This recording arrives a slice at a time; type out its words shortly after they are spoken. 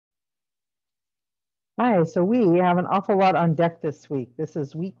Hi, so we have an awful lot on deck this week. This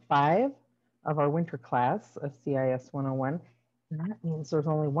is week 5 of our winter class of CIS 101. And that means there's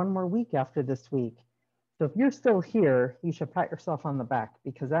only one more week after this week. So if you're still here, you should pat yourself on the back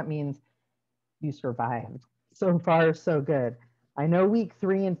because that means you survived. So far, so good. I know week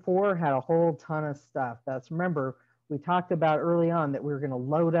 3 and 4 had a whole ton of stuff. Remember, we talked about early on that we were going to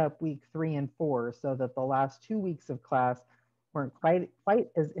load up week 3 and 4 so that the last 2 weeks of class weren't quite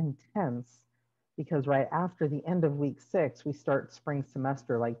as intense, because right after the end of week 6, we start spring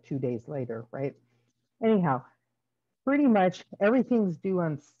semester like 2 days later, right? Anyhow, pretty much everything's due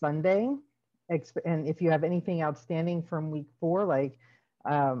on Sunday. And if you have anything outstanding from week 4, like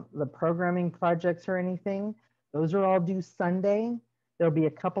the programming projects or anything, those are all due Sunday. There'll be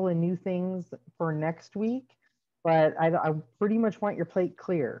a couple of new things for next week, but I pretty much want your plate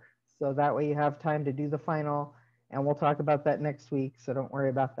clear. So that way you have time to do the final, and we'll talk about that next week. So don't worry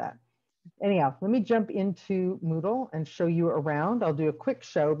about that. Anyhow, let me jump into Moodle and show you around. I'll do a quick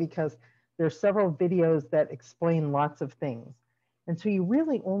show because there's several videos that explain lots of things. And so you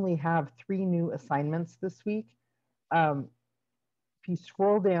really only have 3 new assignments this week. If you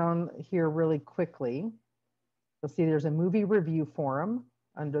scroll down here really quickly, you'll see there's a movie review forum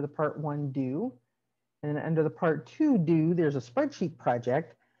under the part 1 due. And then under the part 2 due, there's a spreadsheet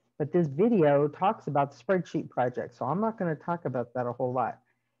project, but this video talks about the spreadsheet project. So I'm not going to talk about that a whole lot.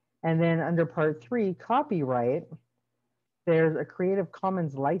 And then under part 3, copyright, there's a Creative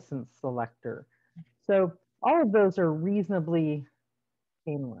Commons license selector. So all of those are reasonably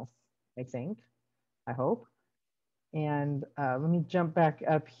painless, I think, I hope. And let me jump back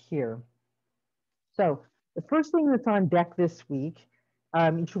up here. So the first thing that's on deck this week,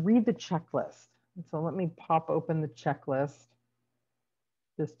 you should read the checklist. So let me pop open the checklist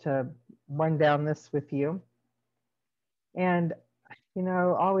just to run down this with you. And, you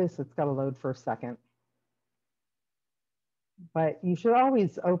know, always it's got to load for a second. But you should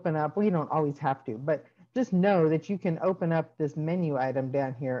always open up, well, you don't always have to, but just know that you can open up this menu item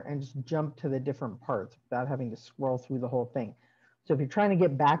down here and just jump to the different parts without having to scroll through the whole thing. So if you're trying to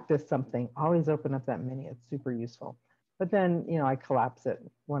get back to something, always open up that menu. It's super useful. But then, you know, I collapse it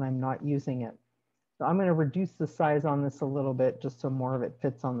when I'm not using it. So I'm going to reduce the size on this a little bit just so more of it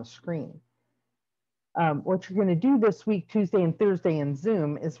fits on the screen. What you're going to do this week, Tuesday and Thursday in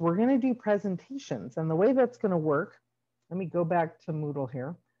Zoom, is we're going to do presentations. And the way that's going to work, let me go back to Moodle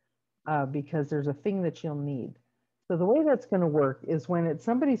here because there's a thing that you'll need. So the way that's going to work is when it's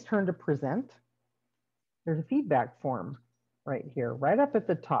somebody's turn to present, there's a feedback form right here, right up at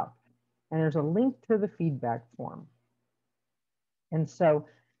the top. And there's a link to the feedback form. And so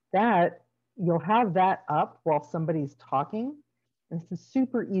that you'll have that up while somebody's talking. And this is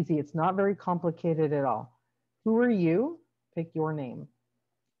super easy. It's not very complicated at all. Who are you? Pick your name.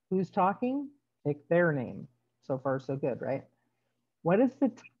 Who's talking? Pick their name. So far, so good, right? What is the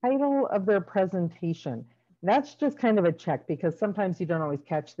title of their presentation? That's just kind of a check because sometimes you don't always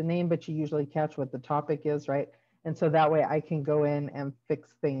catch the name, but you usually catch what the topic is, right? And so that way I can go in and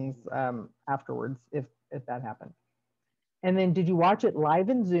fix things afterwards if that happened. And then did you watch it live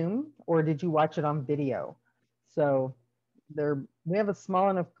in Zoom or did you watch it on video? So we have a small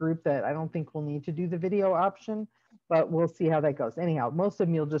enough group that I don't think we'll need to do the video option, but we'll see how that goes. Anyhow, most of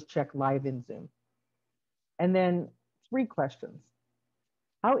them you'll just check live in Zoom. And then 3 questions.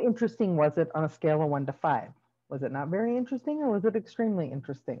 How interesting was it on a scale of 1 to 5? Was it not very interesting or was it extremely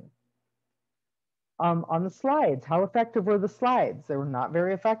interesting? On the slides, how effective were the slides? They were not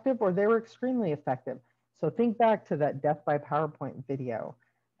very effective or they were extremely effective. So think back to that death by PowerPoint video.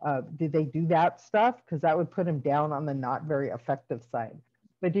 Did they do that stuff? Because that would put them down on the not very effective side.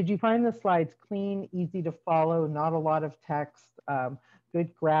 But did you find the slides clean, easy to follow, not a lot of text, good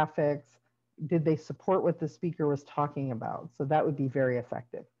graphics? Did they support what the speaker was talking about? So that would be very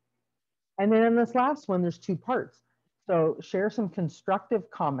effective. And then in this last one, there's 2 parts. So share some constructive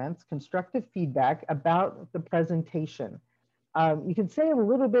comments, constructive feedback about the presentation. You can say a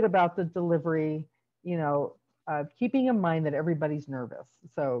little bit about the delivery, you know, keeping in mind that everybody's nervous.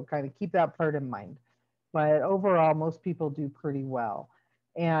 So kind of keep that part in mind. But overall, most people do pretty well.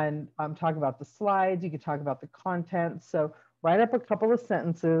 And I'm talking about the slides. You could talk about the content. So write up a couple of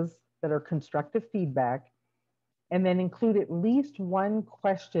sentences that are constructive feedback, and then include at least 1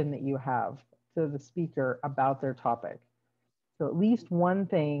 question that you have to the speaker about their topic. So at least 1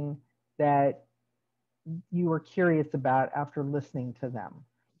 thing that you were curious about after listening to them.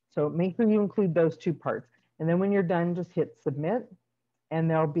 So make sure you include those 2 parts. And then when you're done, just hit submit, and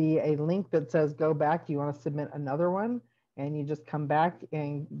there'll be a link that says go back. You want to submit another one, and you just come back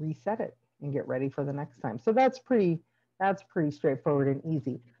and reset it and get ready for the next time. So that's pretty straightforward and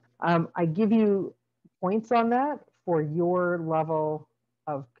easy. I give you points on that for your level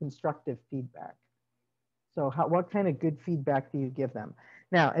of constructive feedback. So what kind of good feedback do you give them?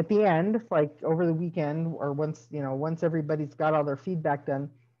 Now, at the end, like over the weekend or once, once everybody's got all their feedback done,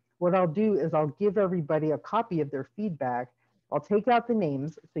 what I'll do is I'll give everybody a copy of their feedback. I'll take out the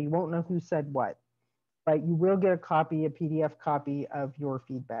names so you won't know who said what, but you will get a copy, a PDF copy of your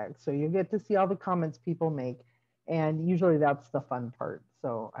feedback. So you'll get to see all the comments people make. And usually that's the fun part.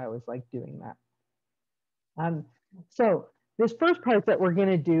 So I always like doing that. So this first part that we're going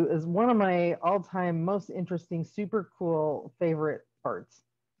to do is one of my all-time most interesting, super cool favorite parts.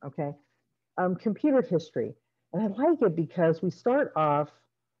 Okay, computer history. And I like it because we start off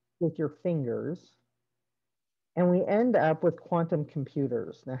with your fingers and we end up with quantum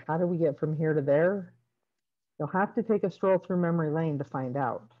computers. Now, how do we get from here to there? You'll have to take a stroll through memory lane to find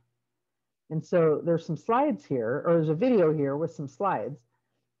out. And so there's some slides here, or there's a video here with some slides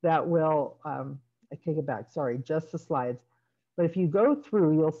that will, I take it back, sorry, just the slides. But if you go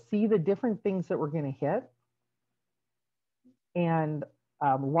through, you'll see the different things that we're going to hit and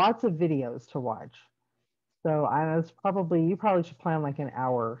lots of videos to watch. So you probably should plan like an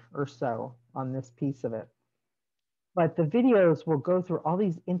hour or so on this piece of it. But the videos will go through all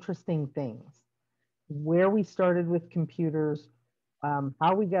these interesting things, where we started with computers,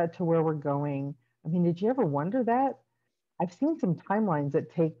 how we got to where we're going. I mean, did you ever wonder that? I've seen some timelines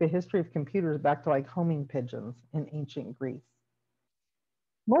that take the history of computers back to like homing pigeons in ancient Greece.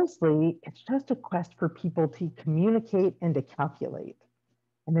 Mostly, it's just a quest for people to communicate and to calculate.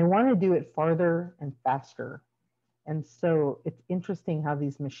 And they want to do it farther and faster. And so it's interesting how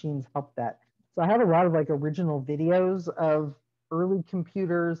these machines help that. So I have a lot of like original videos of early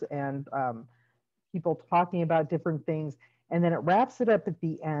computers and people talking about different things. And then it wraps it up at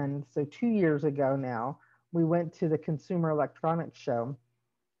the end. So 2 years ago now, we went to the Consumer Electronics Show.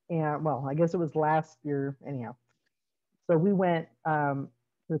 And well, I guess it was last year anyhow. So we went to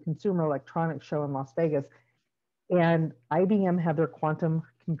the Consumer Electronics Show in Las Vegas, and IBM had their quantum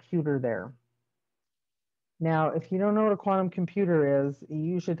computer there. Now, if you don't know what a quantum computer is,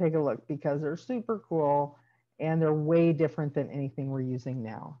 you should take a look because they're super cool and they're way different than anything we're using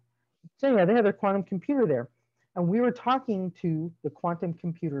now. So yeah, they had their quantum computer there. And we were talking to the quantum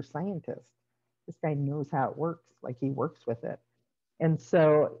computer scientist. This guy knows how it works, like he works with it. And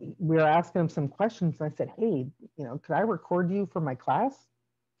so we were asking him some questions and I said, hey, could I record you for my class?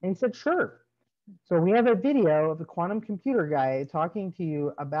 And he said, sure. So we have a video of the quantum computer guy talking to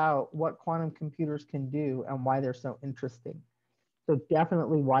you about what quantum computers can do and why they're so interesting. So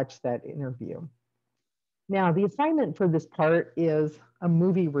definitely watch that interview. Now, the assignment for this part is a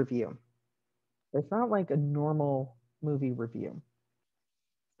movie review. It's not like a normal movie review.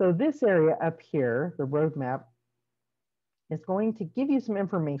 So this area up here, the roadmap, is going to give you some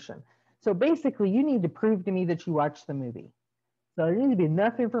information. So basically, you need to prove to me that you watched the movie. So there needs to be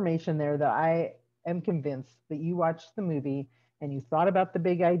enough information there that I am convinced that you watched the movie and you thought about the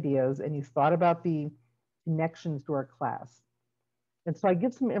big ideas and you thought about the connections to our class. And so I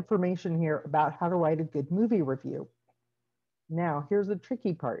give some information here about how to write a good movie review. Now, here's the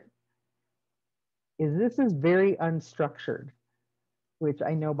tricky part. This is very unstructured, which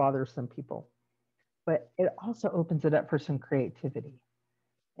I know bothers some people, but it also opens it up for some creativity.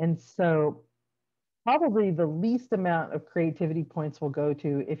 And so probably the least amount of creativity points will go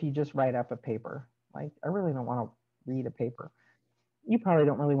to if you just write up a paper. Like, I really don't want to read a paper. You probably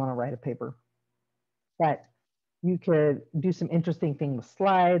don't really want to write a paper, but you could do some interesting things with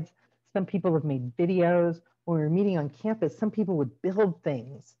slides. Some people have made videos. When we were meeting on campus, some people would build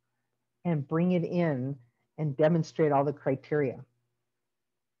things and bring it in and demonstrate all the criteria.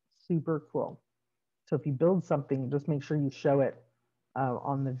 Super cool. So if you build something, just make sure you show it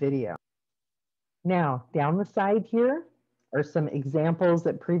on the video. Now, down the side here are some examples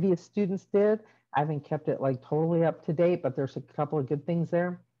that previous students did. I haven't kept it like totally up to date, but there's a couple of good things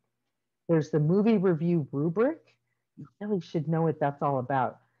there. There's the movie review rubric. You really should know what that's all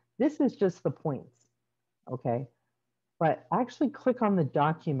about. This is just the points, okay? But actually click on the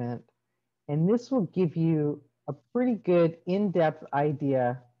document and this will give you a pretty good in-depth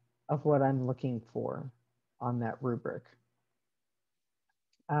idea of what I'm looking for on that rubric.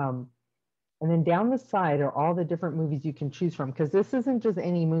 And then down the side are all the different movies you can choose from, because this isn't just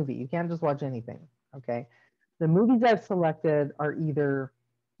any movie. You can't just watch anything, okay? The movies I've selected are either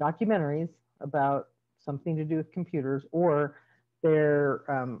documentaries about something to do with computers, or they're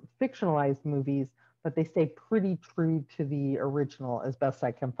fictionalized movies, but they stay pretty true to the original as best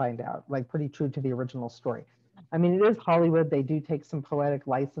I can find out, like pretty true to the original story. I mean, it is Hollywood. They do take some poetic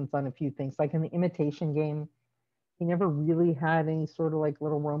license on a few things, like in The Imitation Game. He never really had any sort of like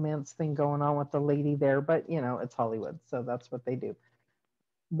little romance thing going on with the lady there, but you know, it's Hollywood, so that's what they do.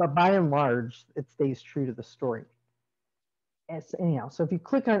 But by and large, it stays true to the story. Anyhow, so if you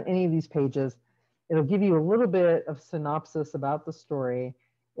click on any of these pages, it'll give you a little bit of synopsis about the story.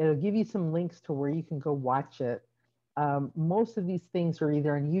 It'll give you some links to where you can go watch it. Most of these things are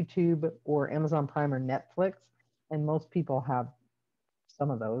either on YouTube or Amazon Prime or Netflix, and most people have some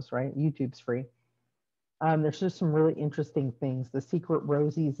of those, right? YouTube's free. There's just some really interesting things. The Secret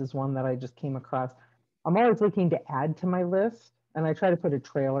Rosies is one that I just came across. I'm always looking to add to my list, and I try to put a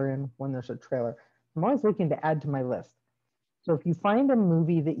trailer in when there's a trailer. I'm always looking to add to my list. So if you find a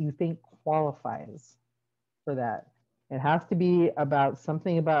movie that you think qualifies for that, it has to be about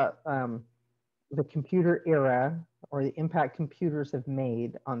something about the computer era or the impact computers have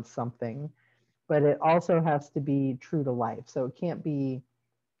made on something, but it also has to be true to life. So it can't be,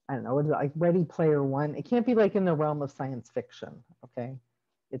 I don't know, what is it, like Ready Player One? It can't be like in the realm of science fiction, okay?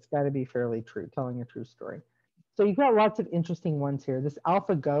 It's got to be fairly true, telling a true story. So you've got lots of interesting ones here. This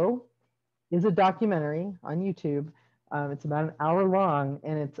AlphaGo is a documentary on YouTube. It's about an hour long,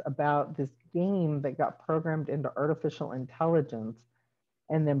 and it's about this game that got programmed into artificial intelligence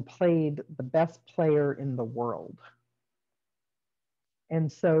and then played the best player in the world. And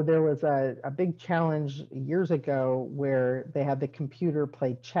so there was a big challenge years ago where they had the computer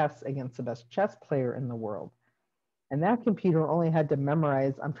play chess against the best chess player in the world. And that computer only had to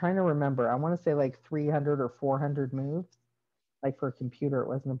memorize, I'm trying to remember, I want to say like 300 or 400 moves. Like for a computer, it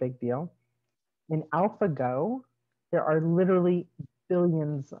wasn't a big deal. In AlphaGo, there are literally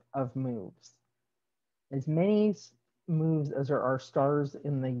billions of moves. As many moves as there are stars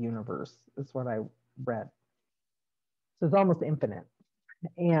in the universe, is what I read. So it's almost infinite.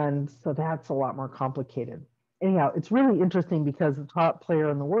 And so that's a lot more complicated. Anyhow, it's really interesting because the top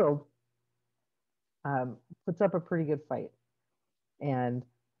player in the world puts up a pretty good fight. And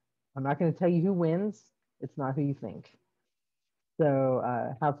I'm not going to tell you who wins. It's not who you think. So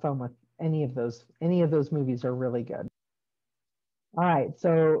have fun with any of those. Any of those movies are really good. All right,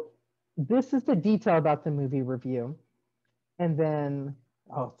 so this is the detail about the movie review. And then,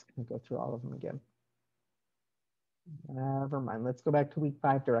 oh, it's going to go through all of them again. Never mind. Let's go back to week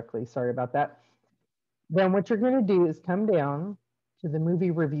 5 directly. Sorry about that. Then what you're going to do is come down to the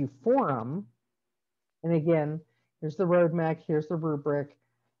movie review forum. And again, here's the roadmap. Here's the rubric.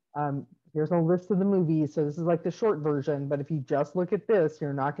 Here's a list of the movies. So this is like the short version. But if you just look at this,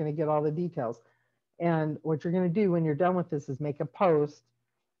 you're not going to get all the details. And what you're going to do when you're done with this is make a post,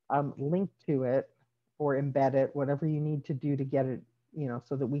 link to it, or embed it, whatever you need to do to get it, you know,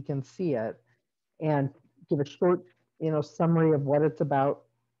 so that we can see it, and give a short, you know, summary of what it's about,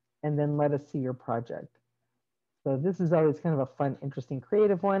 and then let us see your project. So this is always kind of a fun, interesting,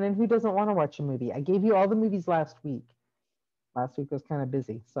 creative one. And who doesn't want to watch a movie? I gave you all the movies last week. Last week was kind of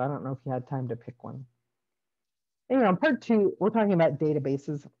busy, so I don't know if you had time to pick one. Anyway, on part 2, we're talking about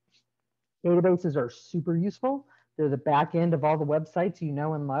databases. Databases are super useful. They're the back end of all the websites you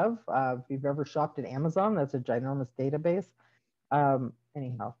know and love. If you've ever shopped at Amazon, that's a ginormous database.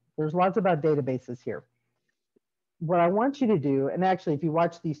 Anyhow, there's lots about databases here. What I want you to do, and actually, if you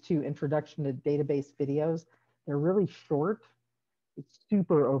watch these 2 introduction to database videos, they're really short. It's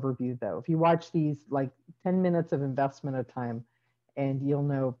super overview though. If you watch these, like 10 minutes of investment of time, and you'll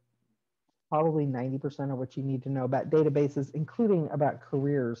know probably 90% of what you need to know about databases, including about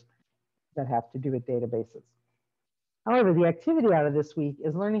careers that have to do with databases. However, the activity out of this week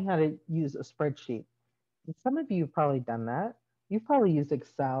is learning how to use a spreadsheet. And some of you have probably done that. You've probably used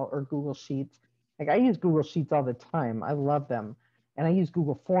Excel or Google Sheets. Like I use Google Sheets all the time. I love them. And I use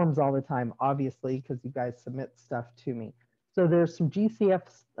Google Forms all the time, obviously, because you guys submit stuff to me. So there's some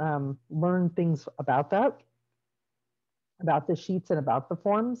GCFs, learn things about that, about the sheets and about the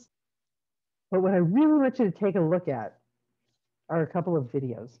forms. But what I really want you to take a look at are a couple of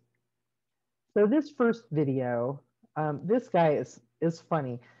videos. So this first video, this guy is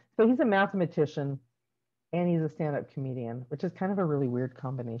funny. So he's a mathematician and he's a stand-up comedian, which is kind of a really weird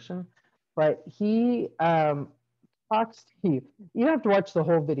combination. But he talks to you. You have to watch the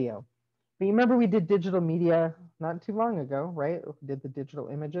whole video. But you remember we did digital media not too long ago, right? We did the digital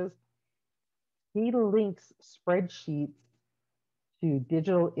images. He links spreadsheets to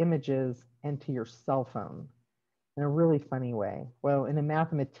digital images and to your cell phone in a really funny way. Well, in a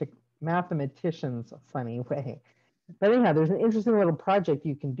mathematician's funny way. But anyhow, there's an interesting little project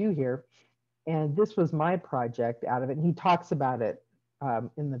you can do here. And this was my project out of it. And he talks about it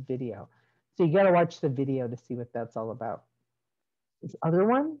in the video. So you got to watch the video to see what that's all about. This other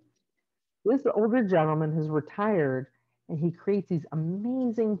one, this older gentleman who's retired, and he creates these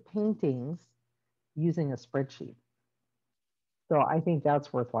amazing paintings using a spreadsheet. So I think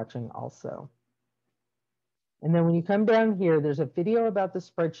that's worth watching also. And then when you come down here, there's a video about the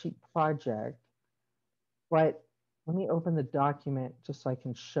spreadsheet project. But let me open the document just so I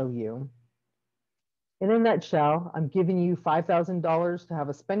can show you. In a nutshell, I'm giving you $5,000 to have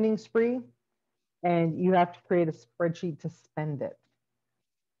a spending spree, and you have to create a spreadsheet to spend it.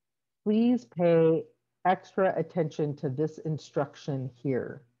 Please pay extra attention to this instruction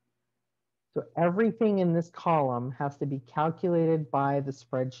here. So everything in this column has to be calculated by the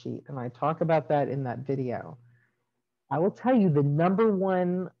spreadsheet. And I talk about that in that video. I will tell you the number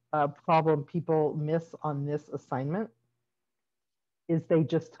one problem people miss on this assignment is they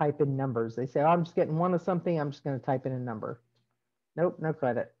just type in numbers. They say, oh, I'm just getting one of something. I'm just going to type in a number. Nope, no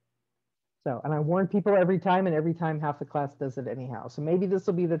credit. So, and I warn people every time, and every time half the class does it anyhow. So maybe this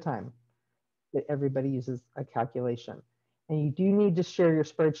will be the time that everybody uses a calculation. And you do need to share your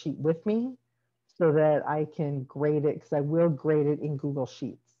spreadsheet with me so that I can grade it, because I will grade it in Google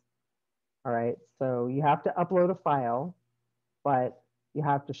Sheets. All right, so you have to upload a file, but you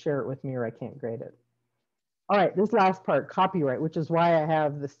have to share it with me or I can't grade it. All right, this last part, copyright, which is why I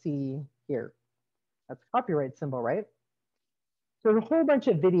have the C here. That's a copyright symbol, right? So there's a whole bunch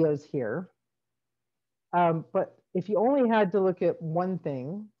of videos here. But if you only had to look at one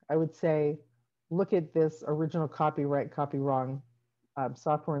thing, I would say, look at this original copyright, copy wrong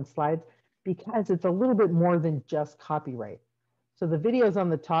software and slides, because it's a little bit more than just copyright. So the video's on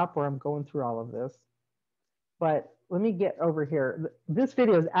the top where I'm going through all of this. But let me get over here. This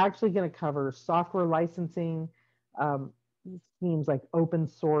video is actually going to cover software licensing, schemes like open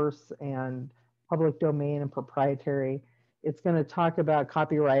source and public domain and proprietary. It's going to talk about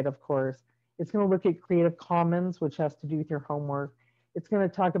copyright, of course. It's going to look at Creative Commons, which has to do with your homework. It's going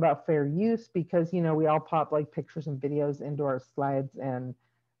to talk about fair use because, you know, we all pop like pictures and videos into our slides, and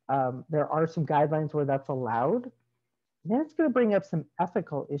there are some guidelines where that's allowed. And then it's going to bring up some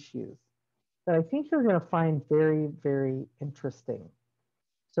ethical issues that I think you're going to find very, very interesting.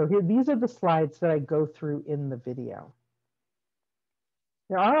 So here, these are the slides that I go through in the video.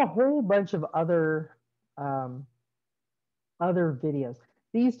 There are a whole bunch of other videos.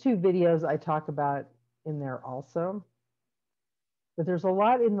 These two videos I talk about in there also. But there's a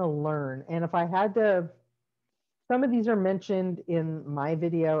lot in the Learn. And if I had to, some of these are mentioned in my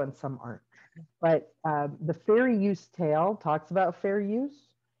video and some aren't. But the fair use tale talks about fair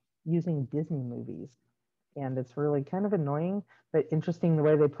use using Disney movies. And it's really kind of annoying, but interesting the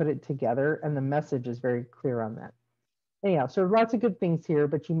way they put it together. And the message is very clear on that. Anyhow, so lots of good things here,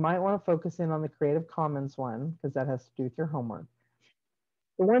 but you might want to focus in on the Creative Commons one because that has to do with your homework.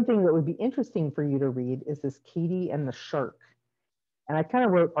 The one thing that would be interesting for you to read is this Katie and the Shark. And I kind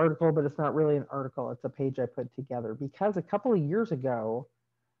of wrote article, but it's not really an article. It's a page I put together because a couple of years ago,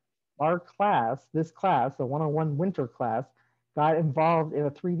 our class, this class, the 101 winter class, got involved in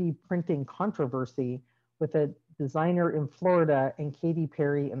a 3D printing controversy with a designer in Florida and Katy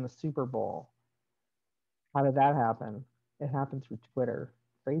Perry in the Super Bowl. How did that happen? It happened through Twitter.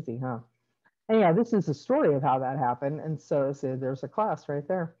 Crazy, huh? Anyhow, this is the story of how that happened. And so there's a class right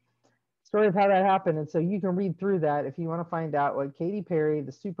there. Story of how that happened. And so you can read through that if you want to find out what Katy Perry,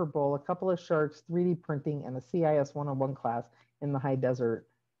 the Super Bowl, a couple of sharks, 3D printing, and a CIS101 class in the high desert,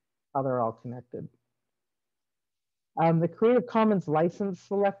 how they're all connected. The Creative Commons license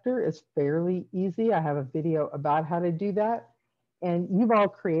selector is fairly easy. I have a video about how to do that. And you've all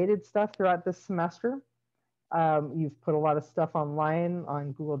created stuff throughout this semester. You've put a lot of stuff online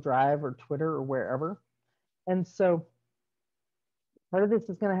on Google Drive or Twitter or wherever. And so part of this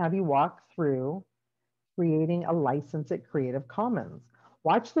is going to have you walk through creating a license at Creative Commons.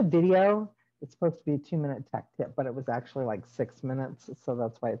 Watch the video. It's supposed to be a 2-minute tech tip, but it was actually like 6 minutes. So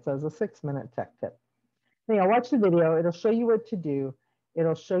that's why it says a 6-minute tech tip. Anyhow, watch the video. It'll show you what to do.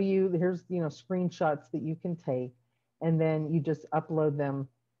 It'll show you, here's, you know, screenshots that you can take, and then you just upload them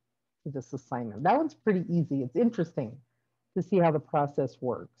to this assignment. That one's pretty easy. It's interesting to see how the process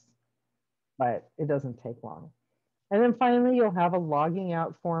works, but it doesn't take long. And then finally, you'll have a logging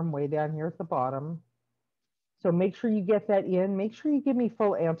out form way down here at the bottom. So make sure you get that in. Make sure you give me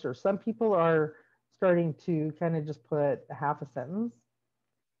full answers. Some people are starting to kind of just put half a sentence,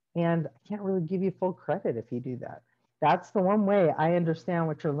 and I can't really give you full credit if you do that. That's the one way I understand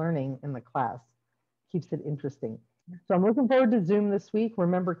what you're learning in the class. Keeps it interesting. So I'm looking forward to Zoom this week.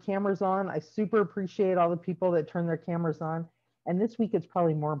 Remember, cameras on. I super appreciate all the people that turn their cameras on. And this week it's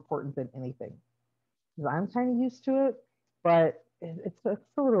probably more important than anything. I'm kind of used to it, but it's a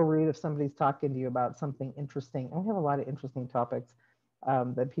little rude if somebody's talking to you about something interesting. And we have a lot of interesting topics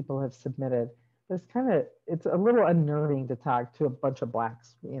that people have submitted. But it's a little unnerving to talk to a bunch of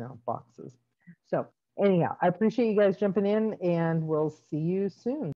blacks, you know, boxes. So Anyhow, I appreciate you guys jumping in, and we'll see you soon.